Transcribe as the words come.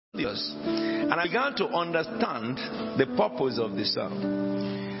And I began to understand the purpose of the song.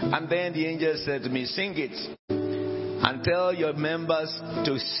 And then the angel said to me, sing it and tell your members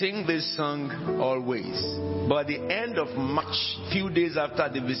to sing this song always. But at the end of March, few days after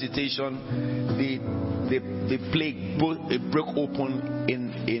the visitation, the plague broke open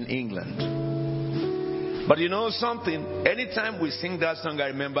in England. But you know something? Anytime we sing that song, I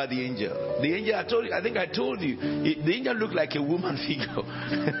remember the angel. The angel, I told you, the angel looked like a woman figure.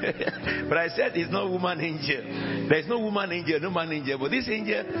 But I said it's not woman angel. There's no woman angel, no man angel. But this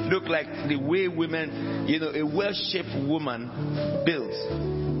angel looked like the way women, a well-shaped woman builds.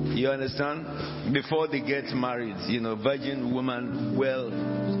 You understand? Before they get married, virgin woman, well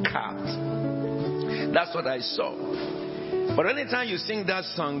carved. That's what I saw. But anytime you sing that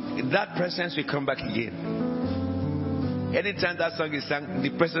song, that presence will come back again. Anytime that song is sung, the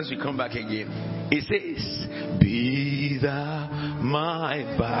presence will come back again. It says, be thou my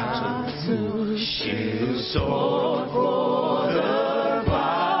battle, shield, sword for the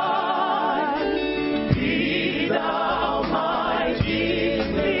fight. Be thou my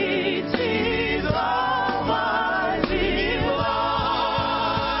dignity, thou my delight.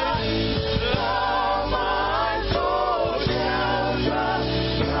 Thou my soul shelter,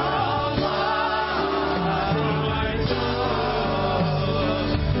 thou my song.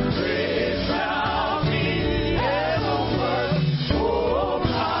 Praise thou me evermore, O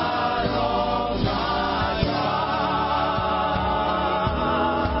God of my God.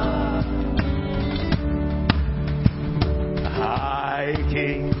 High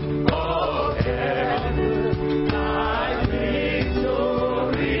King of heaven, thy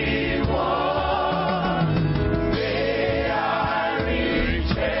victory won. May I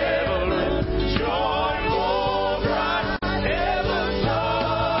reach heaven, joyful, bright, heaven's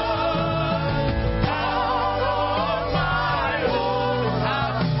dawn. Out of my own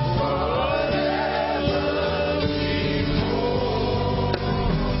house, forever before.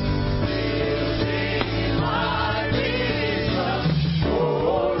 Building my wisdom, O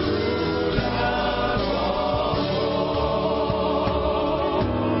ruler of all.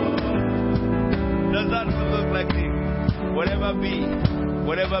 Does that look like it?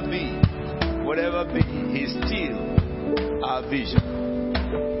 Whatever be, he's still our vision.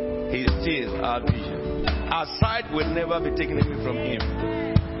 He's still our vision. Our sight will never be taken away from him.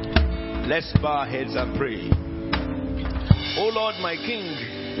 Let's bow our heads and pray. O Lord, my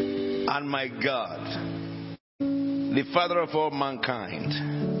King and my God, the Father of all mankind,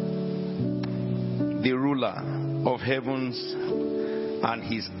 the ruler of heavens and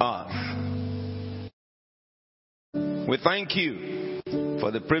his earth. We thank you for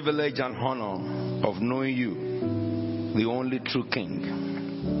the privilege and honor of knowing you, the only true King.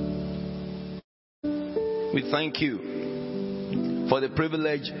 We thank you for the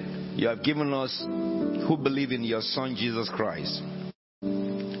privilege you have given us who believe in your Son Jesus Christ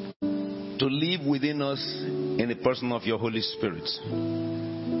to live within us in the person of your Holy Spirit.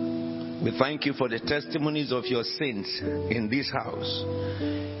 We thank you for the testimonies of your saints in this house.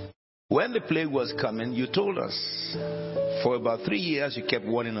 When the plague was coming, you told us for about 3 years, you kept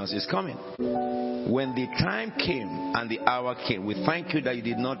warning us, it's coming. When the time came and the hour came, we thank you that you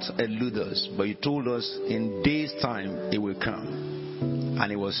did not elude us, but you told us in days' time it will come.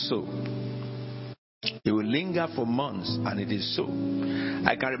 And it was so. It will linger for months, and it is so.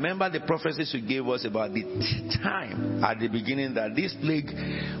 I can remember the prophecies you gave us about the time at the beginning that this plague,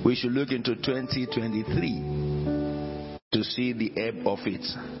 we should look into 2023 to see the ebb of it.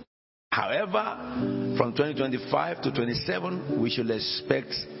 However, from 2025 to 27, we should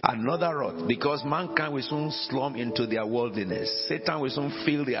expect another wrath, because mankind will soon slump into their worldliness. Satan will soon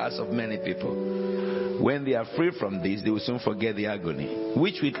fill the hearts of many people. When they are free from this, they will soon forget the agony,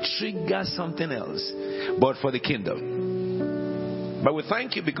 which will trigger something else, but for the kingdom. But we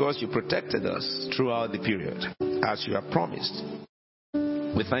thank you because you protected us throughout the period, as you have promised.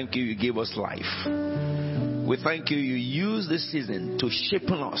 We thank you, you gave us life. We thank you, you used this season to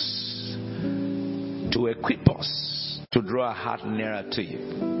shape us, to equip us, to draw our heart nearer to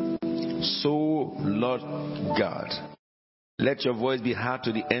you. So, Lord God, let your voice be heard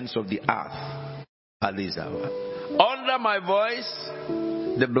to the ends of the earth at this hour. Under my voice,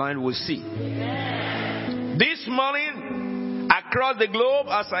 the blind will see. This morning, across the globe,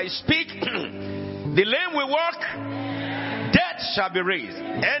 as I speak, the lame will walk, death shall be raised.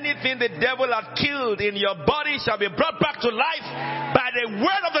 Anything the devil had killed in your body shall be brought back to life by the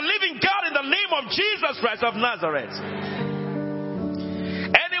word of the living God in the name of Jesus Christ of Nazareth.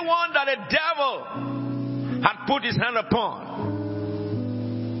 Anyone that the devil had put his hand upon,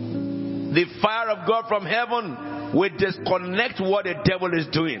 the fire of God from heaven We disconnect what the devil is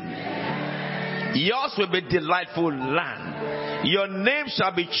doing. Yours will be delightful land. Your name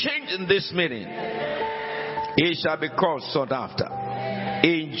shall be changed in this meeting. It shall be called sought after.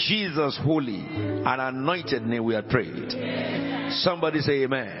 In Jesus' holy and anointed name we are prayed. Somebody say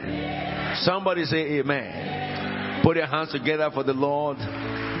amen. Somebody say amen. Put your hands together for the Lord.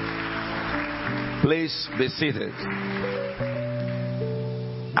 Please be seated.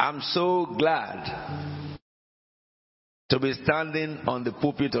 I'm so glad to be standing on the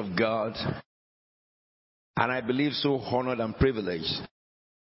pulpit of God, and I believe so honored and privileged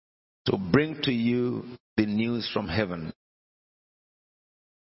to bring to you the news from heaven.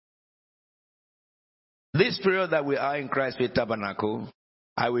 This period that we are in Christ Faith Tabernacle,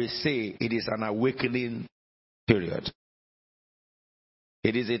 I will say it is an awakening period.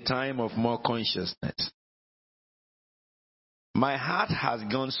 It is a time of more consciousness. My heart has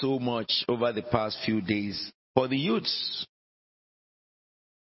gone so much over the past few days for the youths,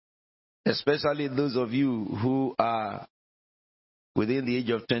 especially those of you who are within the age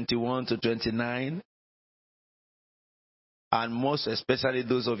of 21 to 29, and most especially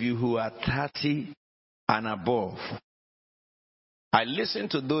those of you who are 30 and above. I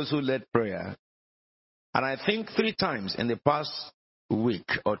listened to those who led prayer, and I think 3 times in the past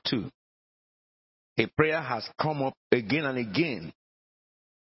week or 2, a prayer has come up again and again.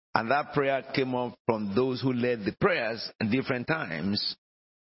 And that prayer came up from those who led the prayers at different times.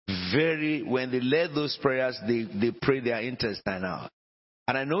 When they led those prayers, they prayed their intestine out.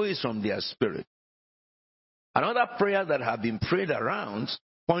 And I know it's from their spirit. Another prayer that have been prayed around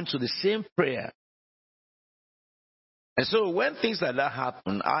points to the same prayer. And so when things like that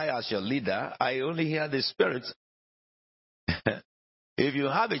happen, I as your leader, I only hear the spirit. If you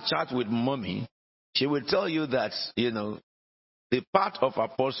have a chat with mommy, she will tell you that, the part of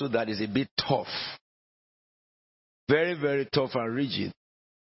apostle that is a bit tough, very, very tough and rigid,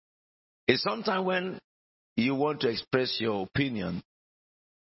 is sometimes when you want to express your opinion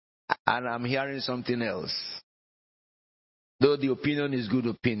and I'm hearing something else. Though the opinion is good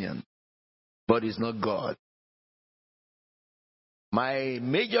opinion, but it's not God. My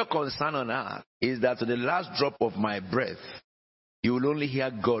major concern on earth is that to the last drop of my breath, you will only hear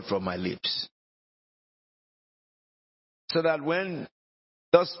God from my lips. So that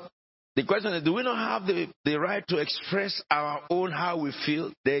the question is, do we not have the right to express our own how we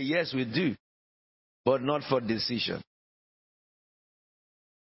feel? Yes, we do. But not for decision.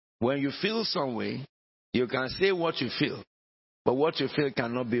 When you feel some way, you can say what you feel. But what you feel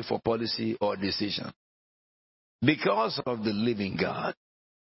cannot be for policy or decision. Because of the living God.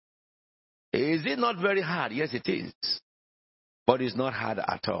 Is it not very hard? Yes, it is. But it's not hard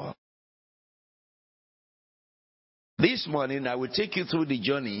at all. This morning, I will take you through the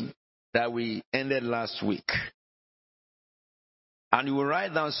journey that we ended last week. And you will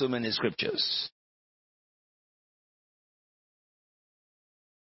write down so many scriptures.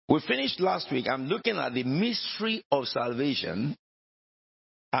 We finished last week. I'm looking at the mystery of salvation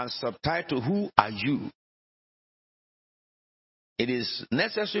and subtitle, Who Are You? It is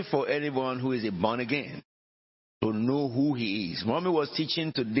necessary for anyone who is a born again to know who he is. Mommy was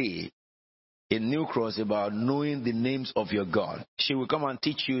teaching today in New Cross about knowing the names of your God. She will come and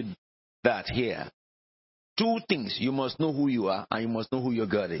teach you that here. 2 things. You must know who you are and you must know who your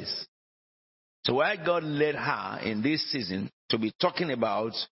God is. So why God led her in this season to be talking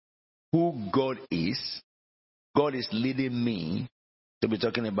about who God is, God is leading me to be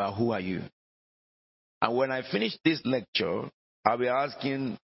talking about who are you. And when I finish this lecture, I'll be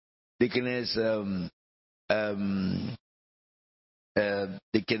asking Deaconess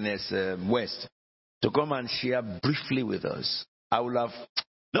West to come and share briefly with us. I will have,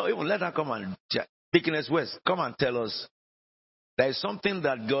 no, even let her come and, Deaconess West, come and tell us. There is something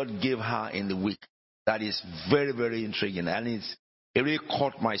that God gave her in the week that is very, very intriguing. And it really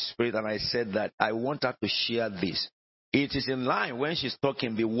caught my spirit. And I said that I want her to share this. It is in line when she's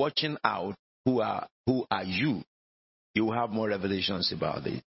talking, be watching out. Who are you? You will have more revelations about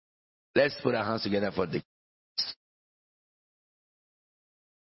it. Let's put our hands together for the.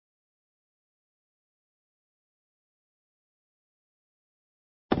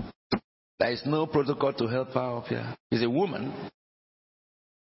 There is no protocol to help her up here. She's a woman.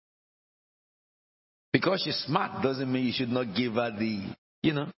 Because she's smart doesn't mean you should not give her the,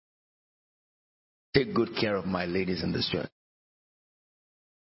 take good care of my ladies in this church.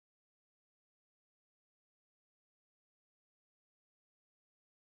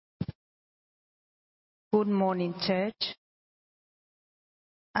 Good morning, church.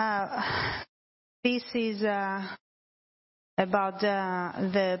 This is a about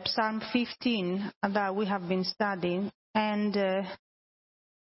the Psalm 15 that we have been studying, and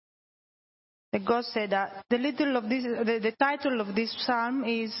God said that the title of this psalm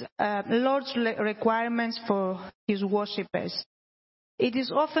is Lord's requirements for His worshippers. It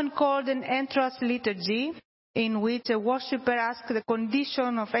is often called an entrance liturgy, in which a worshipper asks the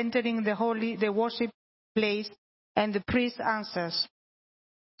condition of entering the worship place, and the priest answers.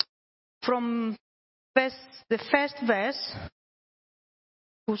 From the first verse,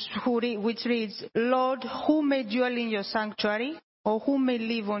 which reads, Lord, who may dwell in your sanctuary, or who may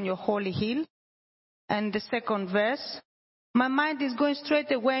live on your holy hill? And the second verse, my mind is going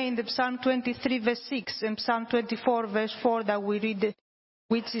straight away in the Psalm 23 verse 6 and Psalm 24 verse 4 that we read,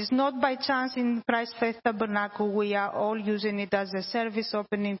 which is not by chance in Christ Faith Tabernacle. We are all using it as a service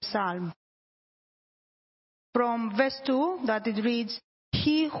opening psalm. From verse 2 that it reads,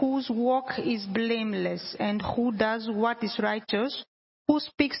 He whose walk is blameless and who does what is righteous, who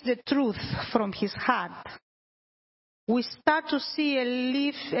speaks the truth from his heart. We start to see a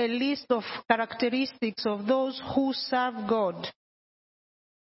list of characteristics of those who serve God.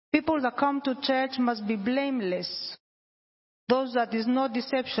 People that come to church must be blameless. Those that is no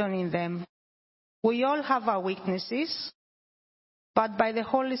deception in them. We all have our weaknesses, but by the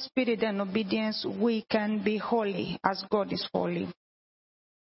Holy Spirit and obedience, we can be holy as God is holy.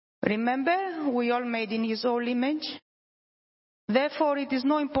 Remember, we all made in His own image. Therefore, it is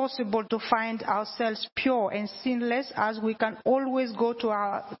not impossible to find ourselves pure and sinless, as we can always go to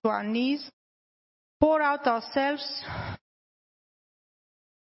our knees, pour out ourselves,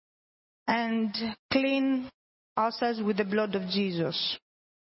 and clean ourselves with the blood of Jesus.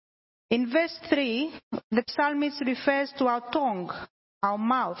 In verse 3, the psalmist refers to our tongue, our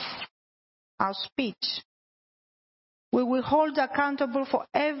mouth, our speech. We will hold accountable for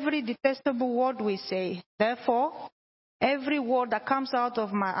every detestable word we say. Therefore, every word that comes out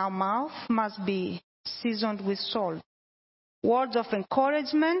of our mouth must be seasoned with salt. Words of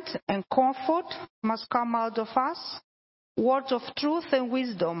encouragement and comfort must come out of us. Words of truth and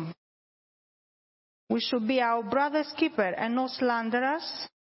wisdom. We should be our brother's keeper and no slanderers,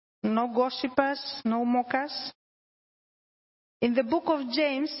 no gossipers, no mockers. In the book of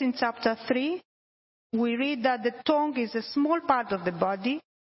James, in chapter 3, we read that the tongue is a small part of the body,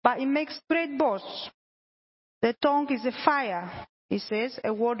 but it makes great boasts. The tongue is a fire, it says,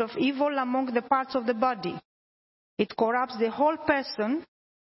 a word of evil among the parts of the body. It corrupts the whole person,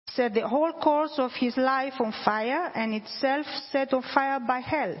 set the whole course of his life on fire, and itself set on fire by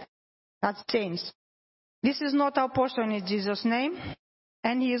hell. That's James. This is not our portion in Jesus' name.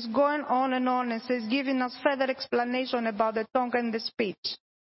 And he is going on and says, giving us further explanation about the tongue and the speech.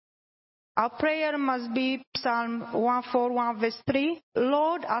 Our prayer must be Psalm 141 verse 3.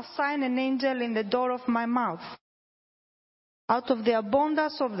 Lord, assign an angel in the door of my mouth. Out of the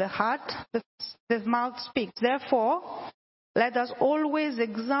abundance of the heart, the mouth speaks. Therefore, let us always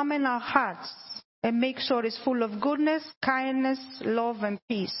examine our hearts and make sure it's full of goodness, kindness, love, and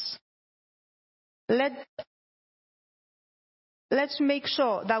peace. Let's make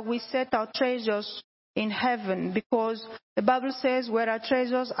sure that we set our treasures in heaven, because the Bible says where our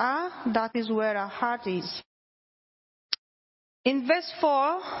treasures are, that is where our heart is. In verse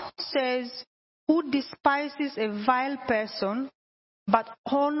 4 says, who despises a vile person, but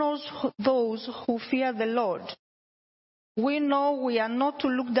honors those who fear the Lord. We know we are not to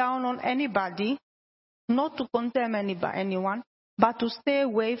look down on anybody, not to condemn anyone, but to stay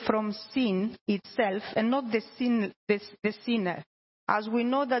away from sin itself and not the sinner. As we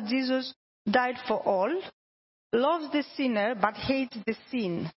know that Jesus died for all, loves the sinner, but hates the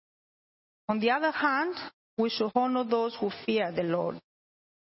sin. On the other hand, we should honor those who fear the Lord.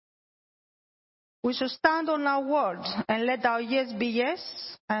 We should stand on our word and let our yes be yes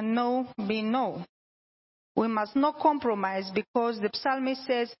and no be no. We must not compromise, because the psalmist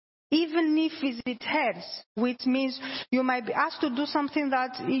says, even if it hurts, which means you might be asked to do something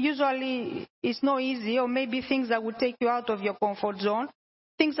that usually is not easy, or maybe things that would take you out of your comfort zone,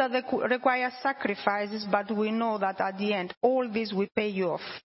 things that require sacrifices, but we know that at the end, all this will pay you off.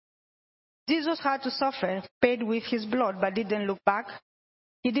 Jesus had to suffer, paid with his blood, but didn't look back.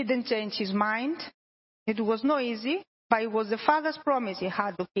 He didn't change his mind. It was not easy, but it was the Father's promise he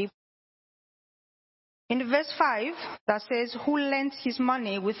had to keep. In verse 5, that says, who lends his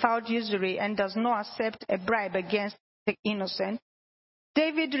money without usury and does not accept a bribe against the innocent.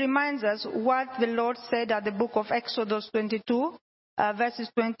 David reminds us what the Lord said at the book of Exodus 22, verses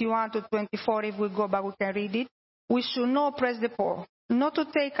 21 to 24. If we go back, we can read it. We should not oppress the poor, not to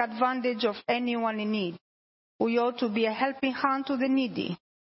take advantage of anyone in need. We ought to be a helping hand to the needy.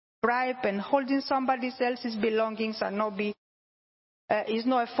 Bribe and holding somebody else's belongings and not be is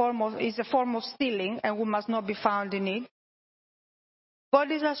a form of stealing, and we must not be found in it.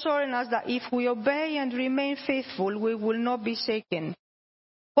 God is assuring us that if we obey and remain faithful, we will not be shaken.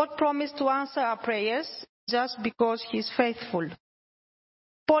 God promised to answer our prayers just because He is faithful.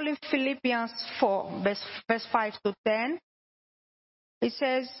 Paul in Philippians 4, verse 5 to 10, it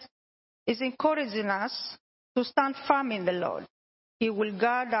says, is encouraging us to stand firm in the Lord. He will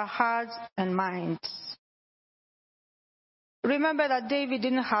guard our hearts and minds. Remember that David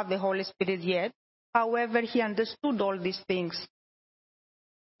didn't have the Holy Spirit yet. However, he understood all these things.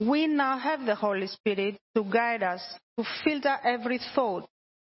 We now have the Holy Spirit to guide us, to filter every thought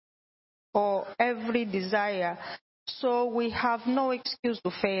or every desire. So we have no excuse to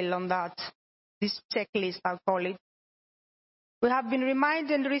fail on that. This checklist, I'll call it. We have been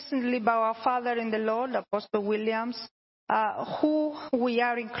reminded recently by our Father in the Lord, Apostle Williams, who we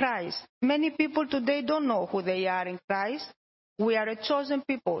are in Christ. Many people today don't know who they are in Christ. We are a chosen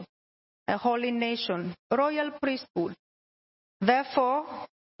people, a holy nation, royal priesthood. Therefore,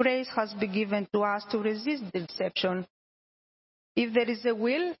 grace has been given to us to resist the deception. If there is a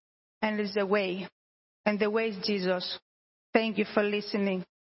will, and there is a way, and the way is Jesus. Thank you for listening.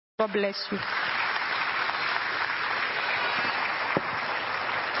 God bless you.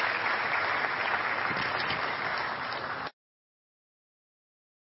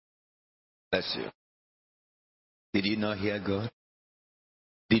 Bless you. Did you not hear God?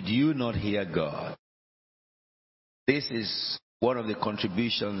 Did you not hear God? This is one of the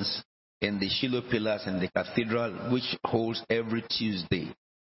contributions in the Shiloh Pillars in the cathedral, which holds every Tuesday.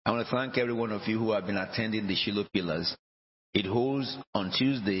 I want to thank every one of you who have been attending the Shiloh Pillars. It holds on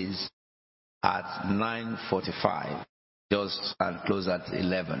Tuesdays at 9:45, just and close at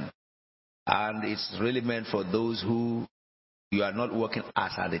 11. And it's really meant for those who you are not working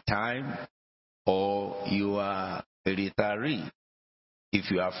at the time, or you are a retiree. If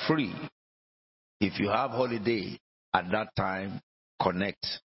you are free, if you have holiday at that time, connect.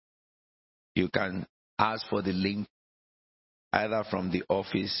 You can ask for the link either from the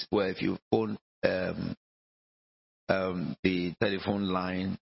office, where if you phone the telephone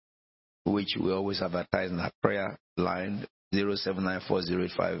line, which we always advertise in our prayer line,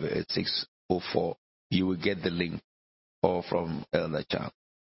 0794085864, you will get the link, or from Elder Cham.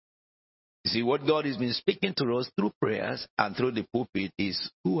 You see, what God has been speaking to us through prayers and through the pulpit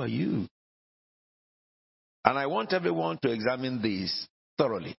is, who are you? And I want everyone to examine this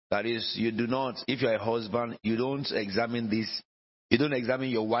thoroughly. That is, you do not, if you're a husband, you don't examine this. You don't examine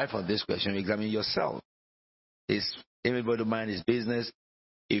your wife on this question. You examine yourself. It's everybody mind his business.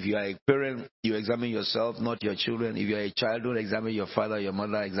 If you are a parent, you examine yourself, not your children. If you are a child, don't examine your father, your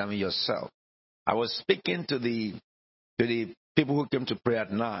mother. Examine yourself. I was speaking to the people who came to pray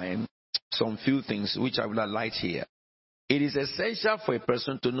at 9, some few things which I will highlight here. It is essential for a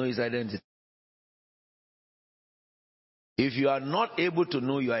person to know his identity. If you are not able to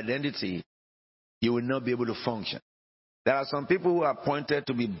know your identity, you will not be able to function. There are some people who are appointed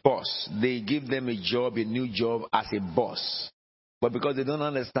to be boss. They give them a job, a new job as a boss. But because they don't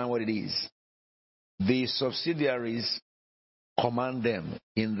understand what it is, the subsidiaries command them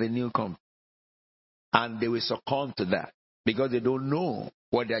in the new company. And they will succumb to that because they don't know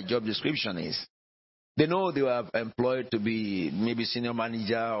what their job description is. They know they were employed to be maybe senior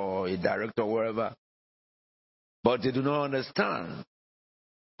manager or a director or wherever. But they do not understand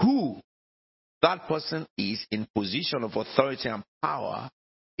who that person is in position of authority and power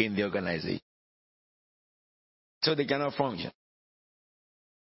in the organization. So they cannot function.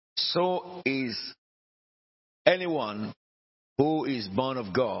 So is anyone who is born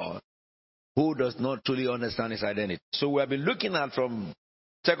of God who does not truly understand his identity. So we have been looking at from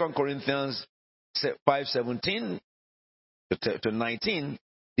 2 Corinthians 5:17 to 19,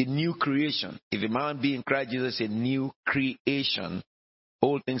 the new creation. If a man be in Christ Jesus, a new creation.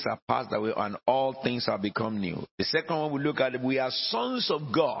 All things are passed away and all things have become new. The second one we look at, we are sons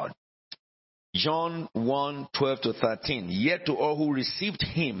of God. John 1:12-13. Yet to all who received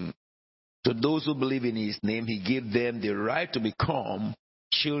him, to those who believe in his name, he gave them the right to become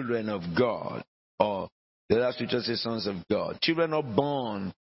children of God. Or the other scripture says sons of God. Children are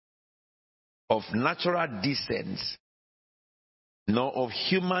born of natural descent, nor of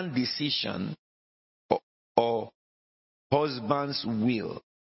human decision or husband's will,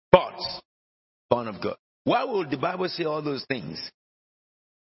 but born of God. Why would the Bible say all those things?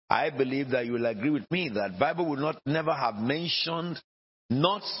 I believe that you will agree with me that Bible would not never have mentioned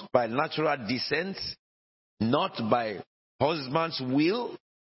not by natural descent, not by husband's will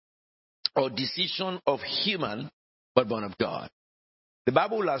or decision of human, but born of God. The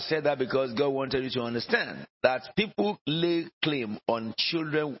Bible has said that because God wanted you to understand that people lay claim on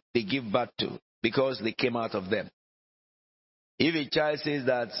children they give birth to because they came out of them. If a child says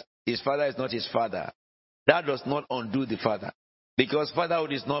that his father is not his father, that does not undo the father. Because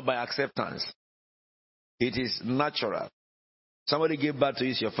fatherhood is not by acceptance. It is natural. Somebody gave birth to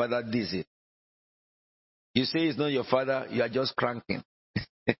you, it's your father, this it. You say it's not your father, you are just cranking.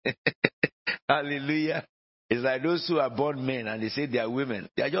 Hallelujah. It's like those who are born men and they say they are women.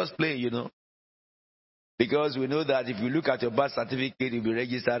 They are just playing, Because we know that if you look at your birth certificate, you'll be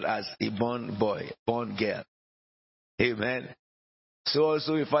registered as a born boy, born girl. Amen. So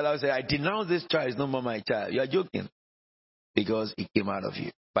also your father will say, I denounce this child, it's no more my child. You are joking. Because it came out of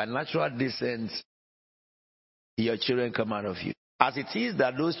you. By natural descent, your children come out of you. As it is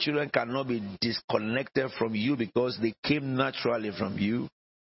that those children cannot be disconnected from you because they came naturally from you.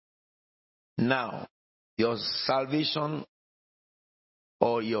 Now, your salvation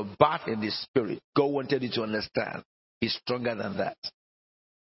or your birth in the spirit, God wanted you to understand, is stronger than that.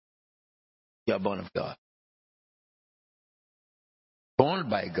 You are born of God. Born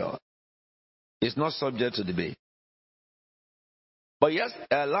by God. It's not subject to debate. But yes,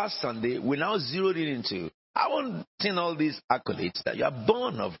 last Sunday, we now zeroed it into, I want to see all these accolades that you are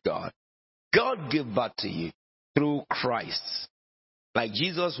born of God. God gave birth to you through Christ. Like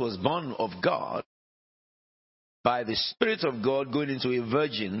Jesus was born of God by the Spirit of God going into a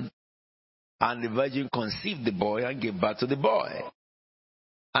virgin, and the virgin conceived the boy and gave birth to the boy.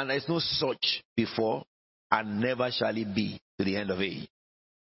 And there's no such before, and never shall it be to the end of age.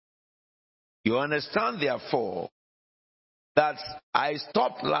 You understand, therefore, that I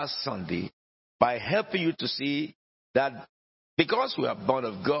stopped last Sunday by helping you to see that because we are born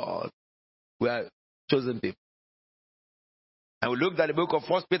of God, we are chosen people. And we looked at the book of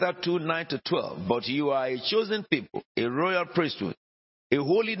 1 Peter 2:9-12. But you are a chosen people, a royal priesthood, a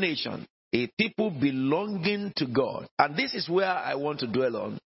holy nation, a people belonging to God. And this is where I want to dwell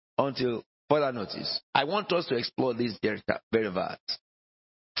on until further notice. I want us to explore this very verse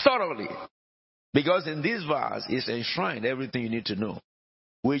thoroughly. Because in this verse is enshrined everything you need to know.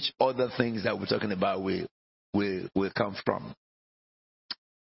 Which other things that we're talking about will come from.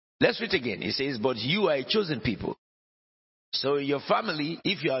 Let's read again. It says, but you are a chosen people. So in your family,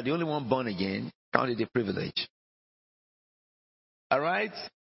 if you are the only one born again, count it a privilege. All right?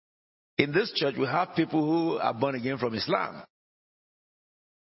 In this church, we have people who are born again from Islam.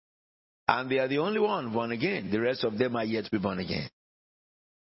 And they are the only one born again. The rest of them are yet to be born again.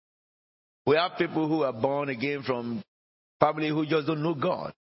 We have people who are born again from family who just don't know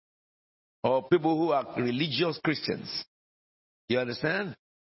God. Or people who are religious Christians. You understand?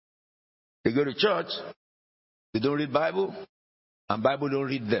 They go to church, they don't read Bible, and Bible don't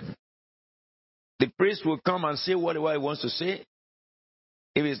read them. The priest will come and say whatever he wants to say.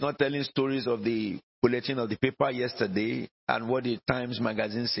 If he's not telling stories of the bulletin of the paper yesterday and what the Times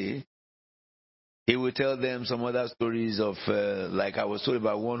magazine say, he will tell them some other stories of, like I was told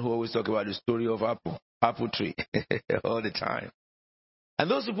about one who always talk about the story of apple tree all the time. And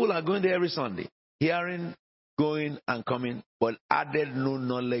those people are going there every Sunday, hearing, going and coming, but added no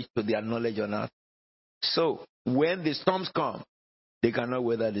knowledge to their knowledge on earth. So when the storms come, they cannot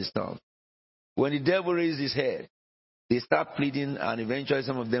weather the storm. When the devil raises his head, they start pleading, and eventually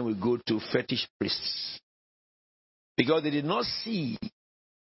some of them will go to fetish priests. Because they did not see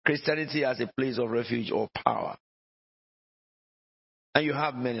Christianity as a place of refuge or power. And you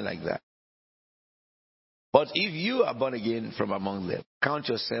have many like that. But if you are born again from among them, count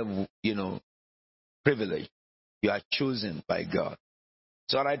yourself, privileged. You are chosen by God.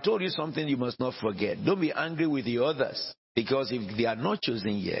 So I told you something you must not forget. Don't be angry with the others. Because if they are not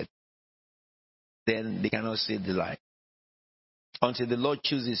chosen yet, then they cannot see the light. Until the Lord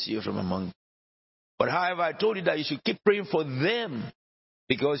chooses you from among them. But however, I told you that you should keep praying for them.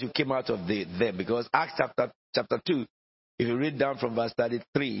 Because you came out of them. Because Acts chapter 2, if you read down from verse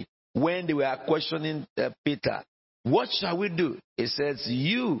 33, when they were questioning Peter, what shall we do? It says,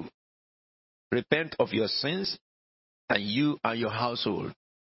 you repent of your sins, and you and your household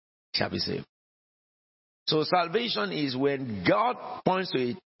shall be saved. So salvation is when God points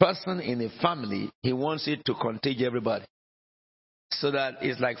to a person in a family, he wants it to contagion everybody. So that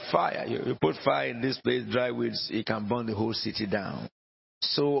it's like fire. You put fire in this place, dry weeds, it can burn the whole city down.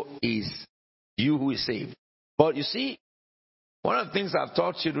 So is you who is saved. But you see, one of the things I've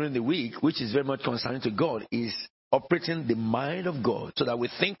taught you during the week, which is very much concerning to God, is operating the mind of God so that we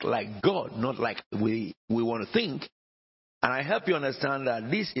think like God, not like we want to think. And I help you understand that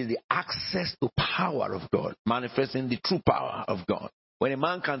this is the access to power of God, manifesting the true power of God. When a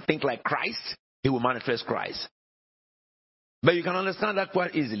man can think like Christ, he will manifest Christ. But you can understand that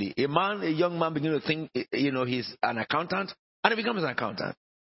quite easily. A young man begins to think, he's an accountant, and he becomes an accountant.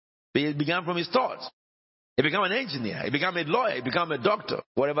 He began from his thoughts. He became an engineer. He became a lawyer. He became a doctor.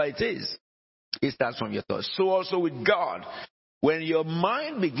 Whatever it is, it starts from your thoughts. So also with God, when your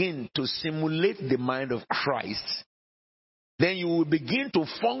mind begins to simulate the mind of Christ, then you will begin to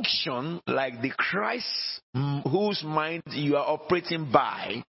function like the Christ whose mind you are operating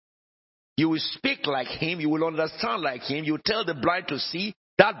by. You will speak like him. You will understand like him. You will tell the blind to see.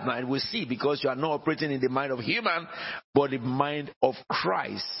 That blind will see, because you are not operating in the mind of human, but the mind of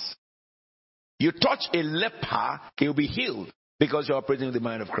Christ. You touch a leper, he will be healed, because you are operating in the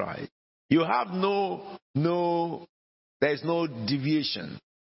mind of Christ. You have there is no deviation.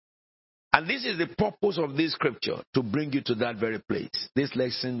 And this is the purpose of this scripture, to bring you to that very place. This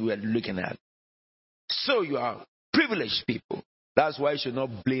lesson we are looking at. So you are privileged people. That's why you should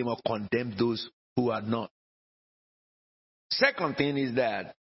not blame or condemn those who are not. Second thing is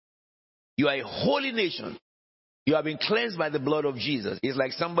that you are a holy nation. You have been cleansed by the blood of Jesus. It's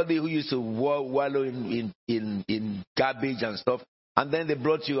like somebody who used to wallow in garbage and stuff, and then they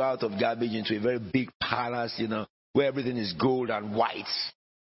brought you out of garbage into a very big palace, where everything is gold and white.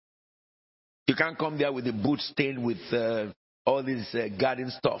 You can't come there with the boots stained with all this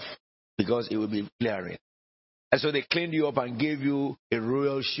garden stuff, because it will be glaring. And so they cleaned you up and gave you a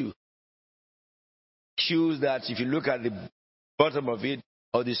royal shoe. Shoes that, if you look at the bottom of it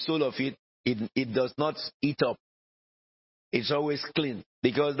or the sole of it, it does not eat up. It's always clean,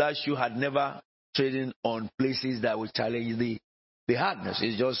 because that shoe had never trodden on places that would challenge the hardness.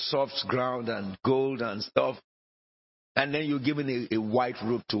 It's just soft ground and gold and stuff. And then you're given a white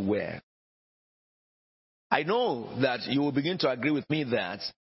robe to wear. I know that you will begin to agree with me that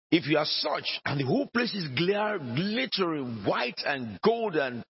if you are such, and the whole place is glittering white and gold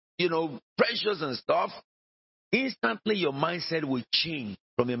and, precious and stuff, instantly your mindset will change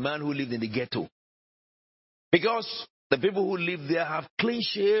from a man who lived in the ghetto. Because the people who live there have clean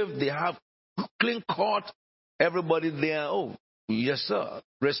shave, they have clean cut, everybody there, oh, yes sir,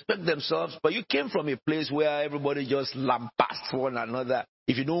 respect themselves. But you came from a place where everybody just lambasts one another.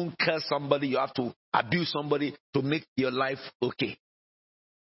 If you don't curse somebody, you have to abuse somebody to make your life okay.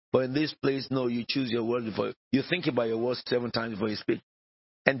 But in this place, no, you choose your word before you think about your words 7 times before you speak.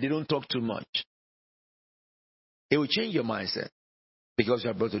 And they don't talk too much. It will change your mindset, because you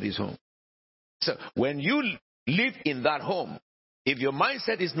are brought to this home. So when you live in that home, if your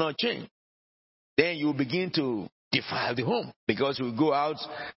mindset is not changed, then you begin to defile the home, because you go out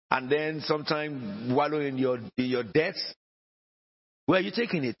and then sometimes wallow in your debts. Where are you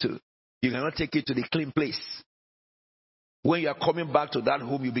taking it to? You cannot take it to the clean place. When you are coming back to that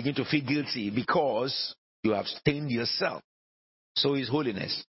home, you begin to feel guilty, because you have stained yourself. So is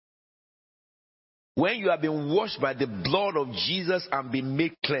holiness. When you have been washed by the blood of Jesus and been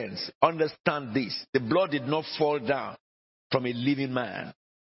made cleansed, understand this. The blood did not fall down from a living man.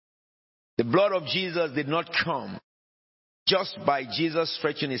 The blood of Jesus did not come just by Jesus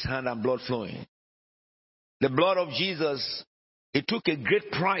stretching his hand and blood flowing. The blood of Jesus, it took a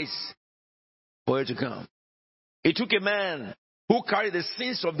great price for it to come. It took a man who carried the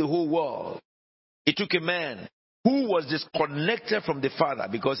sins of the whole world. It took a man who was disconnected from the Father,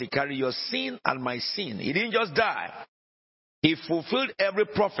 because he carried your sin and my sin. He didn't just die. He fulfilled every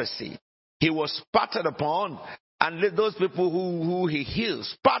prophecy. He was spat upon, and let those people who he healed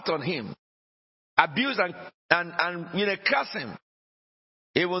spat on him, abuse and curse him.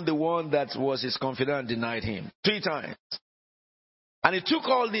 Even the one that was his confidant denied him 3 times. And he took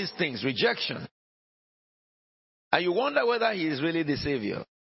all these things, rejection. And you wonder whether he is really the Savior.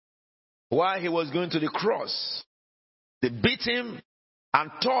 While he was going to the cross, they beat him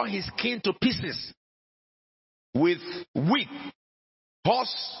and tore his skin to pieces with whip,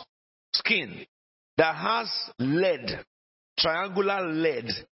 horse skin that has lead, triangular lead,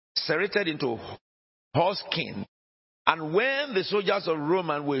 serrated into horse skin. And when the soldiers of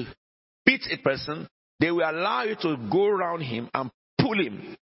Rome will beat a person, they will allow you to go around him and pull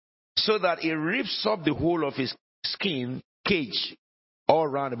him, so that it rips up the whole of his skin cage all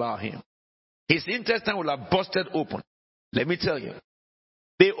around about him. His intestine will have busted open. Let me tell you,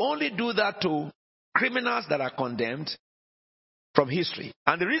 they only do that to criminals that are condemned from history.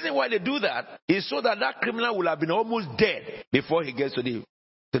 And the reason why they do that is so that that criminal will have been almost dead before he gets to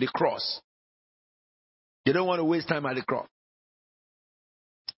the cross. They don't want to waste time at the cross.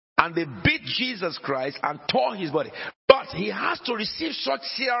 And they beat Jesus Christ and tore his body. But he has to receive such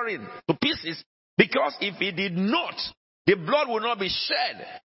tearing to pieces, because if he did not, the blood will not be shed.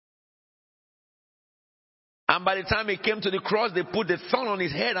 And And by the time he came to the cross, they put the thorn on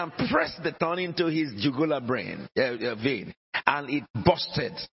his head and pressed the thorn into his jugular vein. And it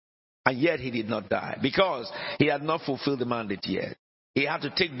busted. And yet he did not die because he had not fulfilled the mandate yet. He had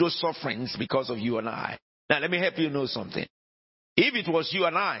to take those sufferings because of you and I. Now, let me help you know something. If it was you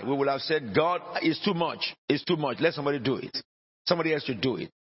and I, we would have said, God, it's too much. It's too much. Let somebody do it. Somebody else should do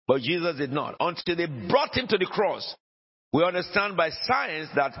it. But Jesus did not. Until they brought him to the cross. We understand by science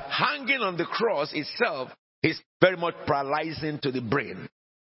that hanging on the cross itself is very much paralyzing to the brain.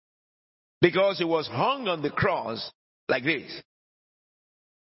 Because he was hung on the cross like this.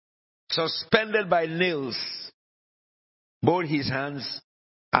 Suspended by nails, both his hands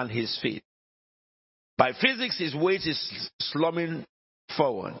and his feet. By physics, his weight is slumping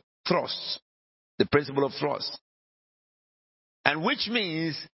forward. Thrust. The principle of thrust. And which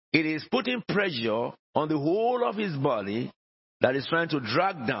means it is putting pressure on the whole of his body that is trying to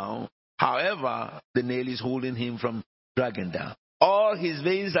drag down. However, the nail is holding him from dragging down. All his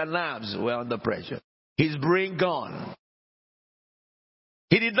veins and nerves were under pressure. His brain gone.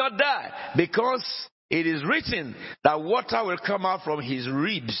 He did not die because it is written that water will come out from his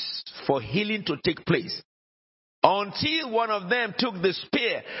ribs for healing to take place. Until one of them took the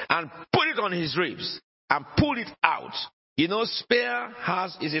spear and put it on his ribs and pulled it out. You know, spear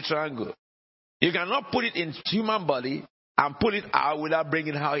is a triangle. You cannot put it in human body and pull it out without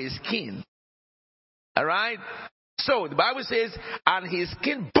bringing out his skin. All right? So the Bible says, and his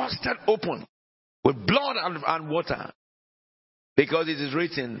skin busted open with blood and water. Because it is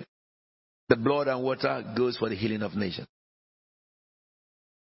written, the blood and water goes for the healing of nations.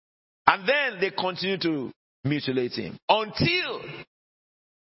 And then they continue to mutilate him. Until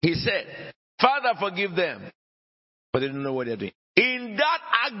he said, Father, forgive them. But they don't know what they're doing. In that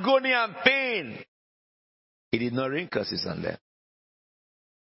agony and pain, he did not rain curses on them.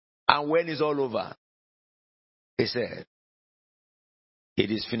 And when it's all over, he said, it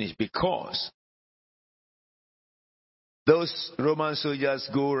is finished. Because those Roman soldiers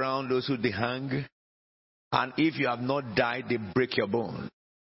go around those who they hang, and if you have not died, they break your bone.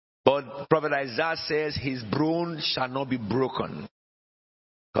 But Prophet Isaiah says his bone shall not be broken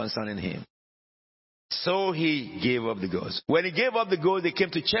concerning him. So he gave up the ghost. When he gave up the ghost, they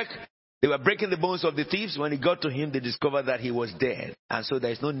came to check. They were breaking the bones of the thieves. When he got to him, they discovered that he was dead. And so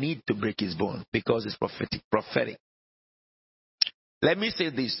there is no need to break his bone because it's prophetic. Let me say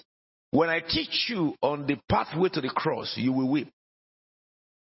this. When I teach you on the pathway to the cross, you will weep.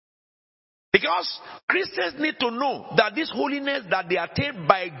 Because Christians need to know that this holiness that they attained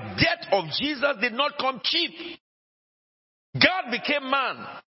by death of Jesus did not come cheap. God became man,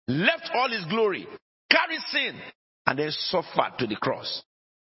 left all his glory, carried sin, and then suffered to the cross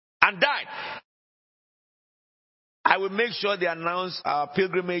and died. I will make sure they announce our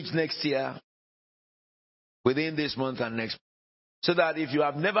pilgrimage next year within this month and next. So that if you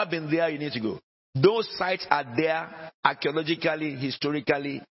have never been there, you need to go. Those sites are there archaeologically,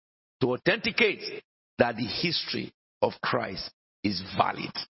 historically, to authenticate that the history of Christ is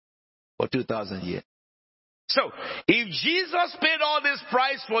valid for 2,000 years. So, if Jesus paid all this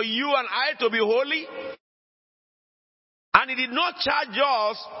price for you and I to be holy, and he did not charge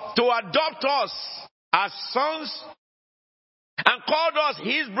us to adopt us as sons, and called us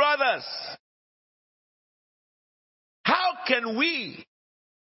his brothers, how can we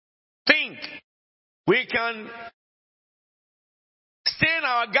think we can stain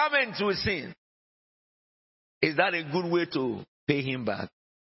our garments with sin? Is that a good way to pay him back?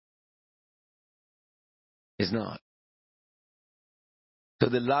 It's not. To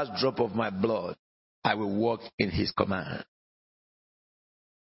the last drop of my blood, I will walk in his command.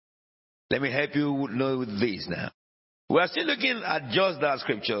 Let me help you know with this now. We are still looking at just that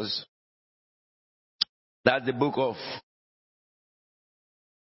scriptures. That's the book of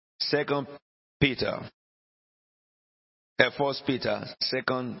 2 Peter. 1 Peter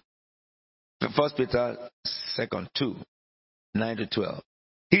 2, 9 to 12.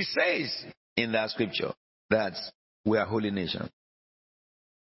 He says in that scripture that we are a holy nation.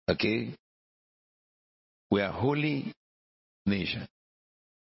 Okay? We are a holy nation.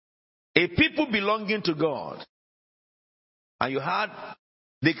 A people belonging to God. And you heard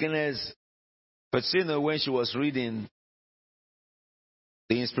Deaconess Pacino when she was reading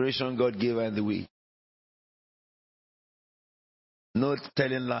the inspiration God gave her in the week. No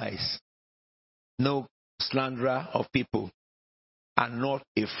telling lies. No slanderer of people. And not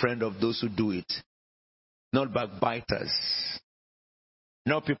a friend of those who do it. Not backbiters.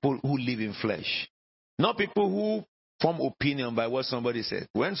 Not people who live in flesh. Not people who form opinion by what somebody said.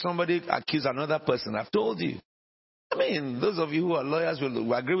 When somebody accuses another person, I've told you. I mean, those of you who are lawyers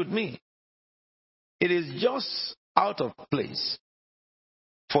will agree with me. It is just out of place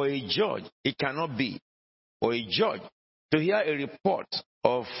for a judge. It cannot be for a judge to hear a report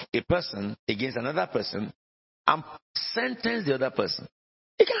of a person against another person and sentence the other person.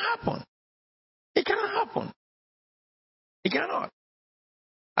 It can happen. It cannot happen. It cannot.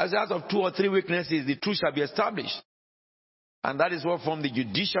 As out of 2 or 3 witnesses, the truth shall be established. And that is what forms the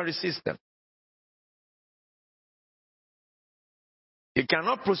judiciary system. You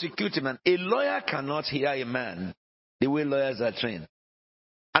cannot prosecute him, and a lawyer cannot hear a man the way lawyers are trained.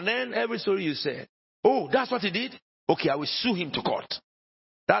 And then every story you say, oh, that's what he did? Okay, I will sue him to court.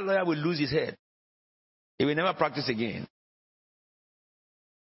 That lawyer will lose his head. He will never practice again.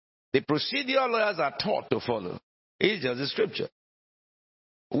 The procedure lawyers are taught to follow is just the scripture.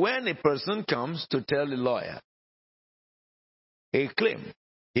 When a person comes to tell the lawyer a claim,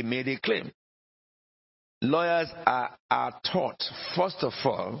 he made a claim. Lawyers are taught, first of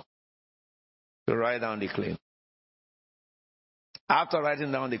all, to write down the claim. After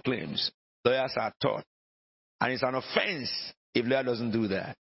writing down the claims, lawyers are taught, and it's an offense if lawyer doesn't do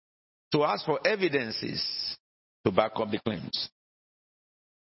that, to ask for evidences to back up the claims.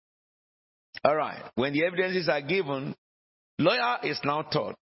 All right. When the evidences are given, lawyer is now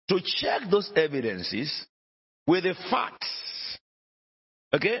taught to check those evidences with the facts.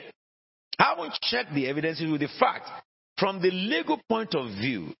 Okay? Having checked the evidences with the facts, from the legal point of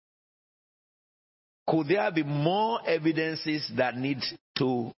view, could there be more evidences that need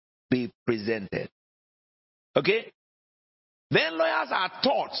to be presented? Okay? Then lawyers are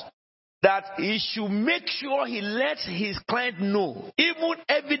taught that he should make sure he lets his client know, even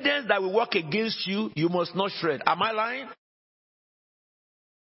evidence that will work against you, you must not shred. Am I lying?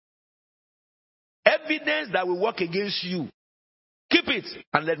 Evidence that will work against you, keep it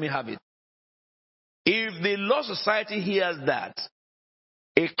and let me have it. If the law society hears that,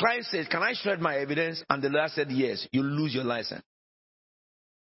 a client says, can I shred my evidence? And the lawyer said, yes, you lose your license.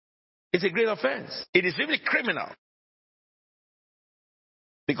 It's a great offense. It is really criminal.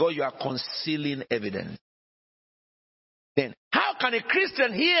 Because you are concealing evidence. Then, how can a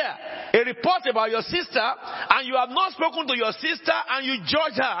Christian hear a report about your sister and you have not spoken to your sister and you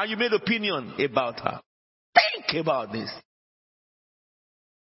judge her and you made opinion about her? Think about this.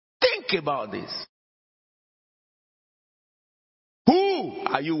 Think about this. Who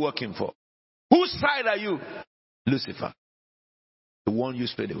are you working for? Whose side are you? Lucifer. The one you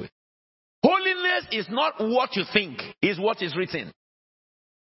strayed away. Holiness is not what you think, it's what is written.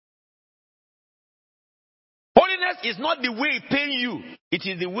 Holiness is not the way it pains you, it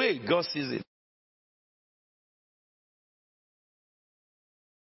is the way God sees it.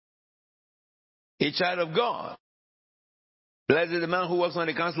 A child of God. Blessed is the man who walks on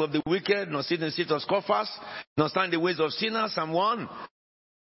the counsel of the wicked, nor sit in the seat of scoffers, nor stand in the ways of sinners. Psalm 1.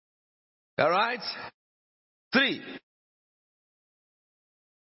 All right? 3.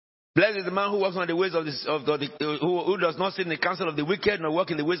 Blessed is the man who walks on the ways who does not sit in the counsel of the wicked, nor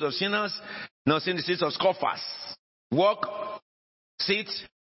walk in the ways of sinners, nor sit in the seats of scoffers. Walk, sit,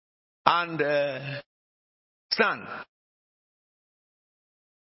 and stand.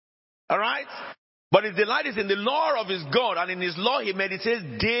 All right? But his delight is in the law of his God, and in his law he meditates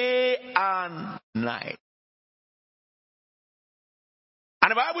day and night.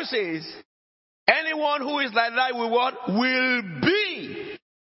 And the Bible says, anyone who is like that will what? Will be.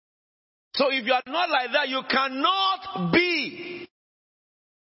 So if you are not like that, you cannot be.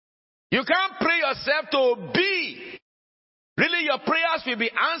 You can't pray yourself to be. Really, your prayers will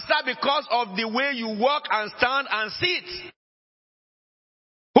be answered because of the way you walk and stand and sit.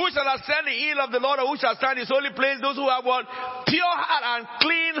 Who shall ascend the hill of the Lord, or who shall stand in his holy place? Those who have what? Pure heart and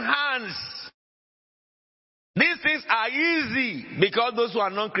clean hands. These things are easy because those who are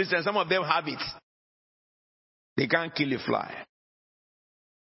non-Christians, some of them have it. They can't kill a fly.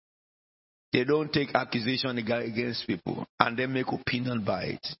 They don't take accusation against people and then make opinion by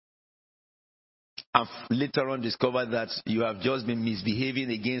it. And later on discover that you have just been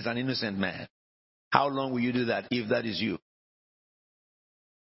misbehaving against an innocent man. How long will you do that if that is you?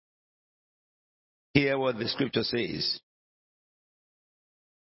 Hear what the scripture says.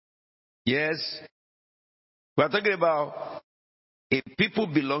 Yes, we are talking about a people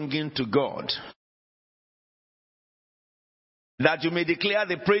belonging to God. That you may declare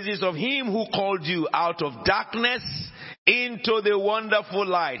the praises of him who called you out of darkness into the wonderful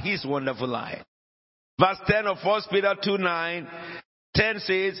light. His wonderful light. Verse 10 of 1 Peter 2:9. 10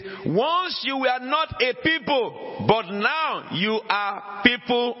 says, once you were not a people, but now you are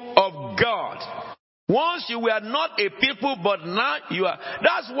people of God. Once you were not a people, but now you are.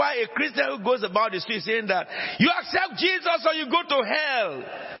 That's why a Christian who goes about the street saying that you accept Jesus or you go to hell.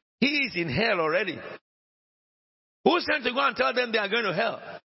 He is in hell already. Who sent to go and tell them they are going to hell?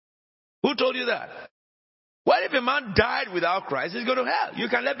 Who told you that? What if a man died without Christ? He's going to hell. You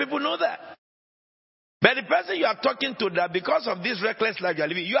can let people know that. But the person you are talking to, that because of this reckless life you are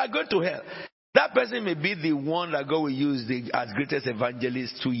living, you are going to hell. That person may be the one that God will use as greatest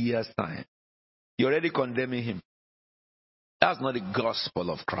evangelist 2 years' time. You're already condemning him. That's not the gospel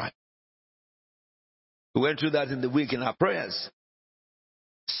of Christ. We went through that in the week in our prayers.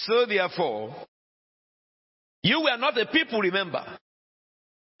 So therefore, you were not a people, remember.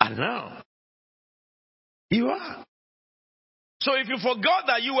 And now, you are. So if you forgot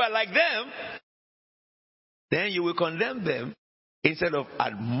that you were like them, then you will condemn them instead of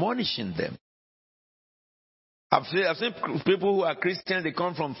admonishing them. I've seen people who are Christians, they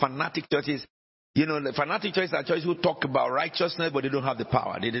come from fanatic churches. You know, the fanatic churches are churches who talk about righteousness, but they don't have the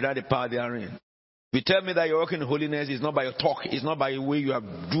power. They deny the power they are in. If you tell me that you're working in holiness, it's not by your talk, it's not by the way you are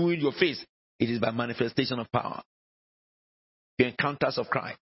doing your face. It is by manifestation of power. Your encounters of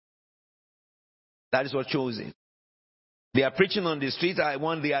Christ. That is what shows it. They are preaching on the street.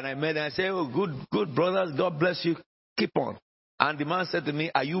 One day and I met them. I said, "Oh, good brothers, God bless you. Keep on." And the man said to me,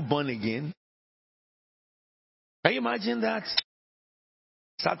 "Are you born again?" Can you imagine that?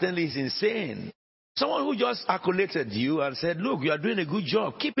 Certainly it's insane. Someone who just accoladed you and said, "Look, you are doing a good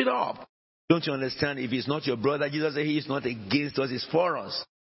job. Keep it up." Don't you understand? If he's not your brother, Jesus said he is not against us, he's for us.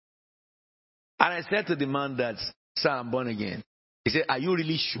 And I said to the man that, "Sir, I'm born again." He said, "Are you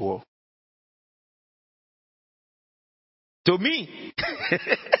really sure?" To me,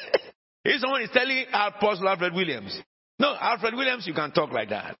 if someone is telling Apostle Alfred Williams, no, Alfred Williams, you can talk like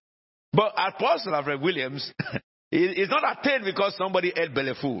that. But Apostle Alfred Williams is not attained because somebody ate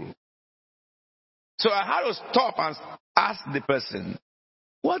belly full. So I had to stop and ask the person,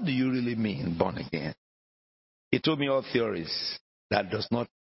 "What do you really mean, born again?" He told me all theories that does not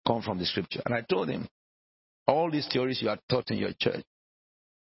come from the scripture. And I told him, all these theories you are taught in your church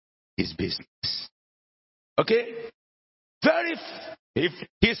is business. Okay? If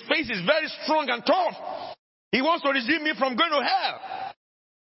his face is very strong and tough. He wants to redeem me from going to hell.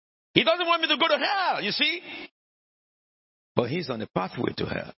 He doesn't want me to go to hell, you see? But he's on the pathway to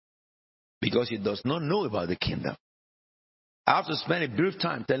hell because he does not know about the kingdom. I have to spend a brief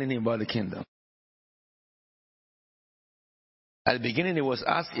time telling him about the kingdom. At the beginning, he was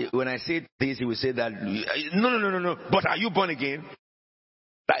asked, when I said this, he would say that, no. But are you born again?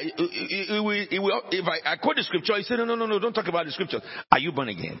 If I quote the scripture, he said, no, don't talk about the scripture. Are you born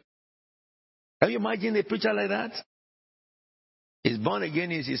again? Can you imagine a preacher like that? His born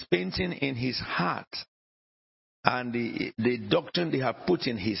again is his painting in his heart and the doctrine they have put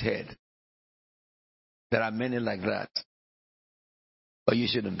in his head. There are many like that. But you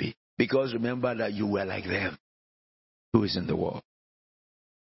shouldn't be. Because remember that you were like them who is in the world.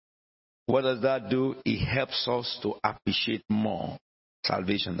 What does that do? It helps us to appreciate more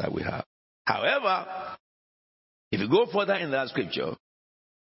salvation that we have. However, if you go further in that scripture,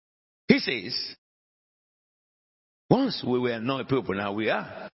 he says, once we were not a people, now we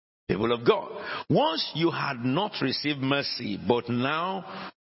are people of God. Once you had not received mercy, but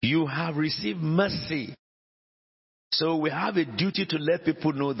now you have received mercy. So we have a duty to let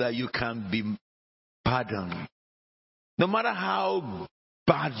people know that you can be pardoned. No matter how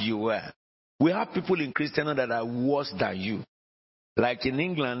bad you were. We have people in Christendom that are worse than you. Like in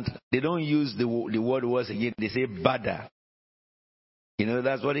England, they don't use the word worse again. They say badder. You know,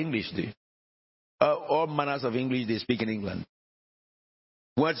 that's what English do. All manners of English they speak in England.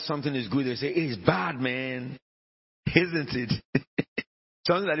 When something is good, they say, "It's bad, man." Isn't it?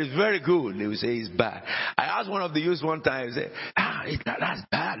 Something that is very good, they will say it's bad. I asked one of the youths one time, he said, "That's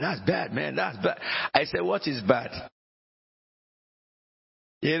bad, man, that's bad." I said, "What is bad?"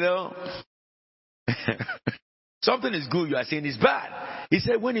 You know? Something is good, you are saying it's bad. He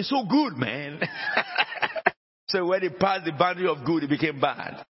said, "When it's so good, man." So when it passed the boundary of good, it became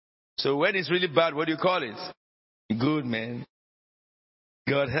bad. So when it's really bad, what do you call it? Good, man.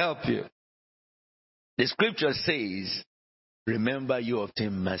 God help you. The scripture says, remember you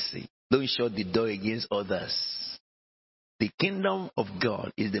obtain mercy. Don't shut the door against others. The kingdom of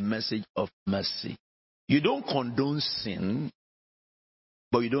God is the message of mercy. You don't condone sin,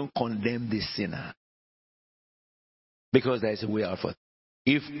 but you don't condemn the sinner. Because there is a way out for it.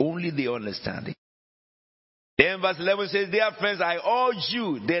 If only they understand it. Then verse 11 says, "Dear friends, I urge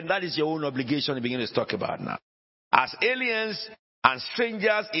you," then that is your own obligation to begin to talk about now. "As aliens and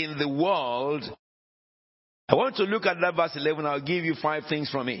strangers in the world," I want to look at that verse 11. I'll give you 5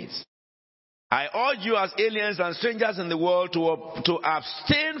 things from it. "I urge you as aliens and strangers in the world to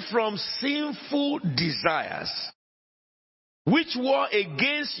abstain from sinful desires which war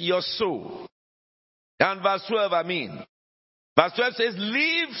against your soul. And verse 12, Verse 12 says,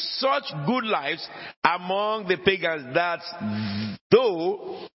 live such good lives among the pagans that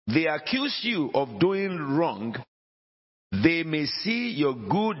though they accuse you of doing wrong, they may see your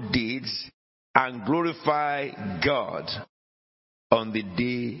good deeds and glorify God on the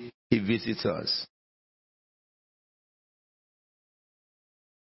day He visits us.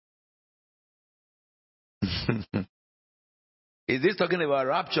 Is this talking about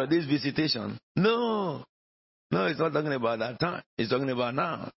rapture, this visitation? No. No, it's not talking about that time. It's talking about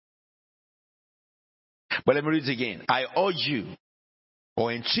now. But let me read it again. I urge you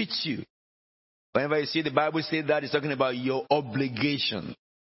or entreat you. Whenever you see the Bible say that, it's talking about your obligation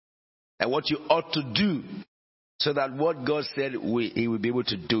and what you ought to do so that what God said, He will be able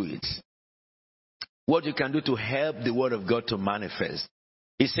to do it. What you can do to help the word of God to manifest.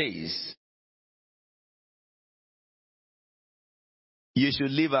 He says, you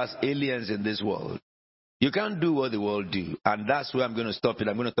should live as aliens in this world. You can't do what the world do. And that's where I'm going to stop it.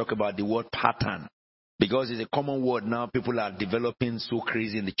 I'm going to talk about the word pattern. Because it's a common word now. People are developing so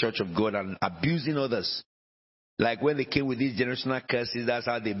crazy in the church of God and abusing others. Like when they came with these generational curses, that's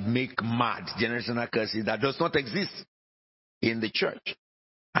how they make mad generational curses that does not exist in the church.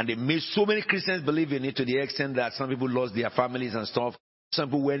 And they made so many Christians believe in it to the extent that some people lost their families and stuff. Some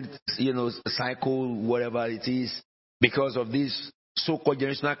people went, cycle, whatever it is, because of these so-called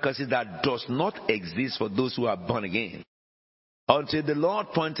generational curses that does not exist for those who are born again. Until the Lord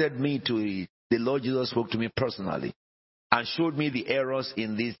pointed me to it, the Lord Jesus spoke to me personally and showed me the errors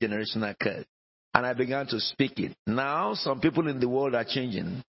in this generational curse. And I began to speak it. Now, some people in the world are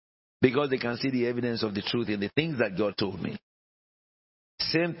changing because they can see the evidence of the truth in the things that God told me.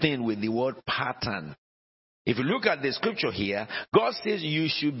 Same thing with the word pattern. If you look at the scripture here, God says you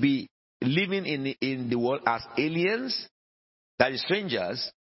should be living in the world as aliens, that is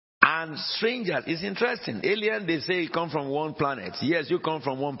strangers. And strangers, it's interesting. Alien, they say you come from one planet. Yes, you come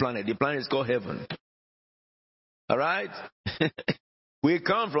from one planet. The planet is called heaven. All right? We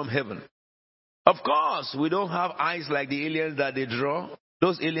come from heaven. Of course, we don't have eyes like the aliens that they draw.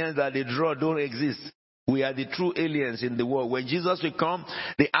 Those aliens that they draw don't exist. We are the true aliens in the world. When Jesus will come,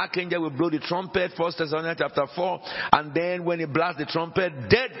 the archangel will blow the trumpet, 1 Thessalonians chapter 4, and then when he blasts the trumpet,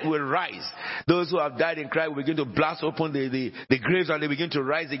 death will rise. Those who have died in Christ will begin to blast open the graves and they begin to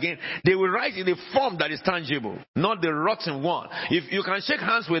rise again. They will rise in a form that is tangible, not the rotten one. If you can shake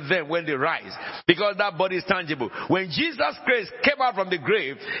hands with them when they rise, because that body is tangible. When Jesus Christ came out from the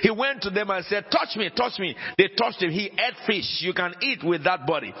grave, he went to them and said, touch me, touch me. They touched him. He ate fish. You can eat with that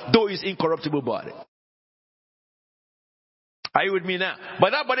body, though it's incorruptible body. Are you with me now?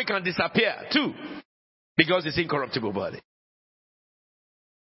 But that body can disappear too, because it's incorruptible body.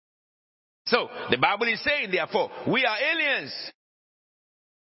 So, the Bible is saying, therefore, we are aliens.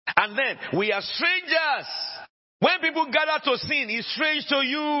 And then, we are strangers. When people gather to sin, it's strange to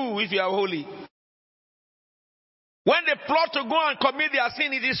you if you are holy. When they plot to go and commit their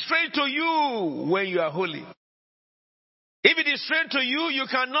sin, it is strange to you when you are holy. If it is strange to you, you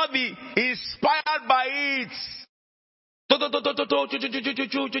cannot be inspired by it.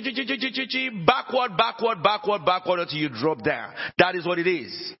 Backward until you drop down. That is what it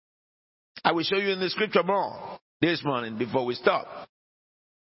is. I will show you in the scripture more this morning before we stop.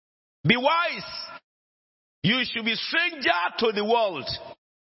 Be wise. You should be stranger to the world.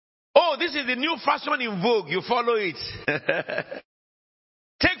 Oh, this is the new fashion in vogue. You follow it.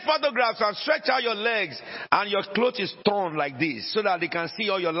 Take photographs and stretch out your legs and your clothes is torn like this so that they can see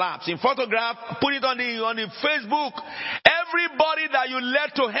all your laps. In photograph, put it on the Facebook. Everybody that you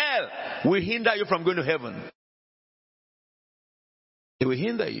led to hell will hinder you from going to heaven. It will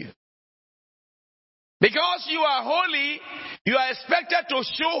hinder you. Because you are holy, you are expected to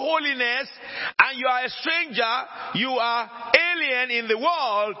show holiness, and you are a stranger, you are alien in the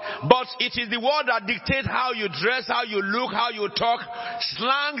world, but it is the world that dictates how you dress, how you look, how you talk,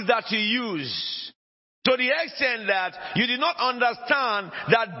 slangs that you use. To the extent that you did not understand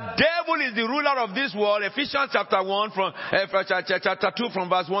that devil is the ruler of this world. Ephesians chapter 1 from chapter 2 from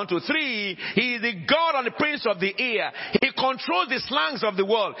verse 1 to 3. He is the God and the prince of the air. He controls the slangs of the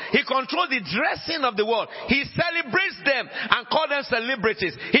world. He controls the dressing of the world. He celebrates them and calls them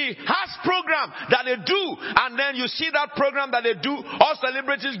celebrities. He has program that they do, and then you see that program that they do. All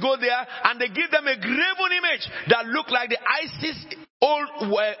celebrities go there and they give them a graven image that look like the Isis old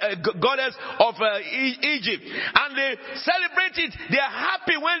goddess of Egypt, and they celebrate it. They are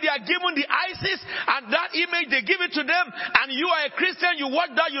happy when they are given the Isis and that image, they give it to them, and you are a Christian, you watch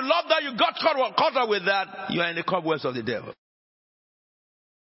that, you love that, you got caught up with that, you are in the cobwebs of the devil.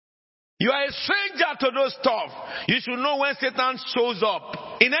 You are a stranger to those stuff. You should know when Satan shows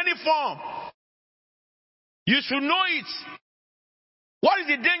up in any form. You should know it. What is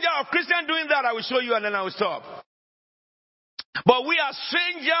the danger of Christian doing that? I will show you and then I will stop. But we are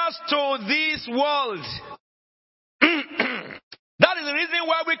strangers to this world. That is the reason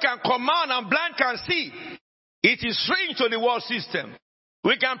why we can command and blind can see. It is strange to the world system.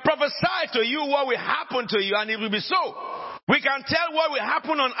 We can prophesy to you what will happen to you and it will be so. We can tell what will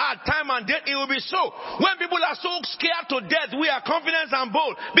happen on earth, time and date, it will be so. When people are so scared to death, we are confident and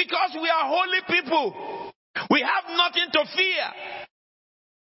bold because we are holy people. We have nothing to fear.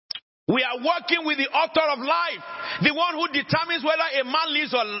 We are working with the author of life. The one who determines whether a man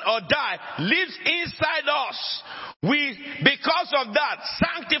lives or die lives inside us. We, because of that,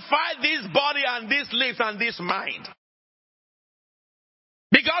 sanctify this body and this lips and this mind.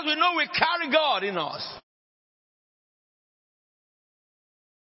 Because we know we carry God in us.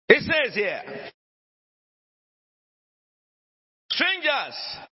 It says here, strangers,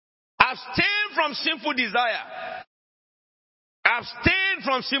 abstain from sinful desire. Abstain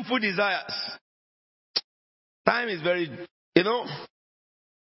from sinful desires. Time is very,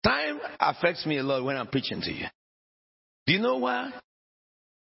 time affects me a lot when I'm preaching to you. Do you know why?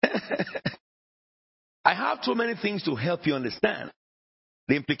 I have too many things to help you understand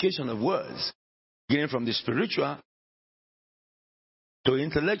the implication of words, getting from the spiritual to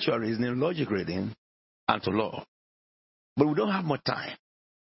intellectual reasoning, logic reading, and to law. But we don't have much time.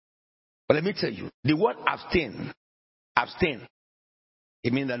 But let me tell you, the word abstain,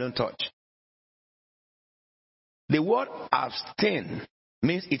 it means I don't touch. The word abstain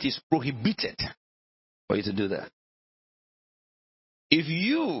means it is prohibited for you to do that. If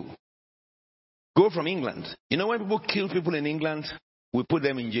you go from England, when people kill people in England, we put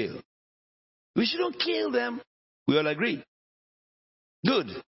them in jail. We shouldn't kill them. We all agree.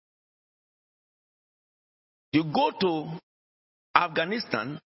 Good. You go to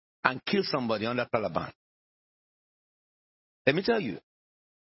Afghanistan and kill somebody under Taliban. Let me tell you,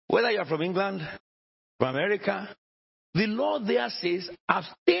 whether you're from England, from America, the law there says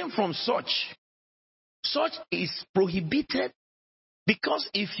abstain from such. Such is prohibited because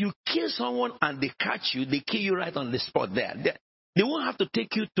if you kill someone and they catch you, they kill you right on the spot there. They won't have to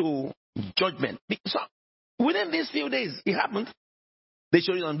take you to judgment. So within these few days, it happened. They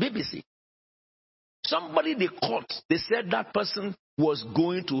showed it on BBC. Somebody they caught, they said that person was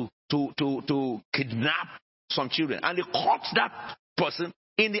going to kidnap some children. And they caught that person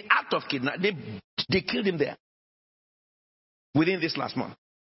in the act of kidnapping. They killed him there. Within this last month.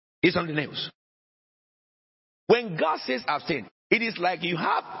 It's on the news. When God says abstain, it is like you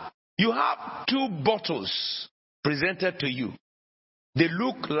have two bottles presented to you. They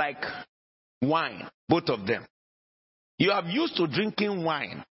look like wine, both of them. You are used to drinking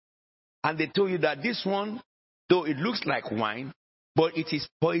wine. And they told you that this one, though it looks like wine, but it is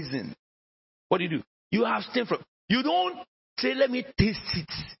poison. What do? You abstain from. You don't say, let me taste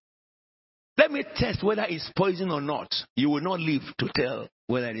it. Let me test whether it's poison or not. You will not live to tell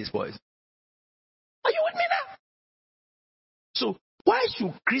whether it is poison. Are you with me now? So, why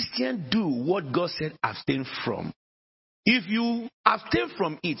should Christians do what God said abstain from? If you abstain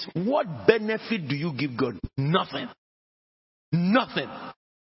from it, what benefit do you give God? Nothing. Nothing.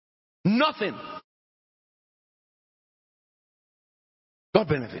 Nothing. God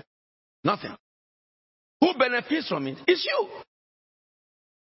benefit. Nothing. Who benefits from it? It's you.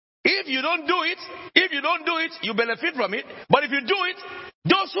 If you don't do it, you benefit from it. But if you do it,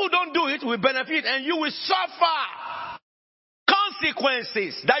 those who don't do it will benefit and you will suffer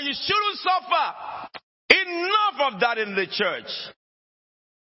consequences that you shouldn't suffer. Enough of that in the church.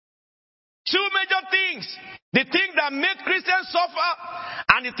 Two major things. The things that make Christians suffer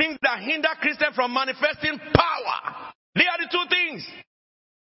and the things that hinder Christians from manifesting power. They are the two things.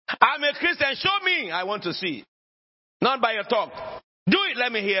 I'm a Christian. Show me. I want to see it. Not by your talk. Do it.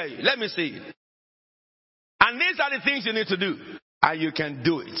 Let me hear you. Let me see it. And these are the things you need to do. And you can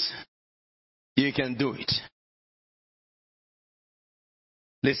do it. You can do it.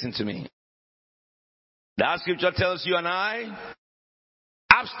 Listen to me. That scripture tells you and I,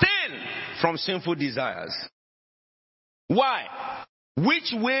 abstain from sinful desires. Why?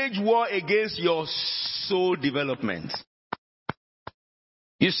 Which wage war against your soul development.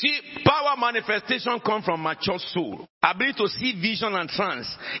 You see, power manifestation comes from mature soul. Ability to see vision and trance.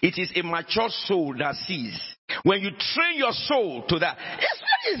 It is a mature soul that sees. When you train your soul to that, it's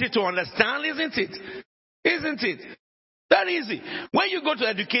very easy to understand, isn't it? Isn't it? Very easy. When you go to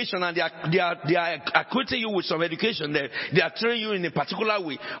education and they are acquainting you with some education, they are training you in a particular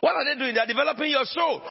way. What are they doing? They are developing your soul.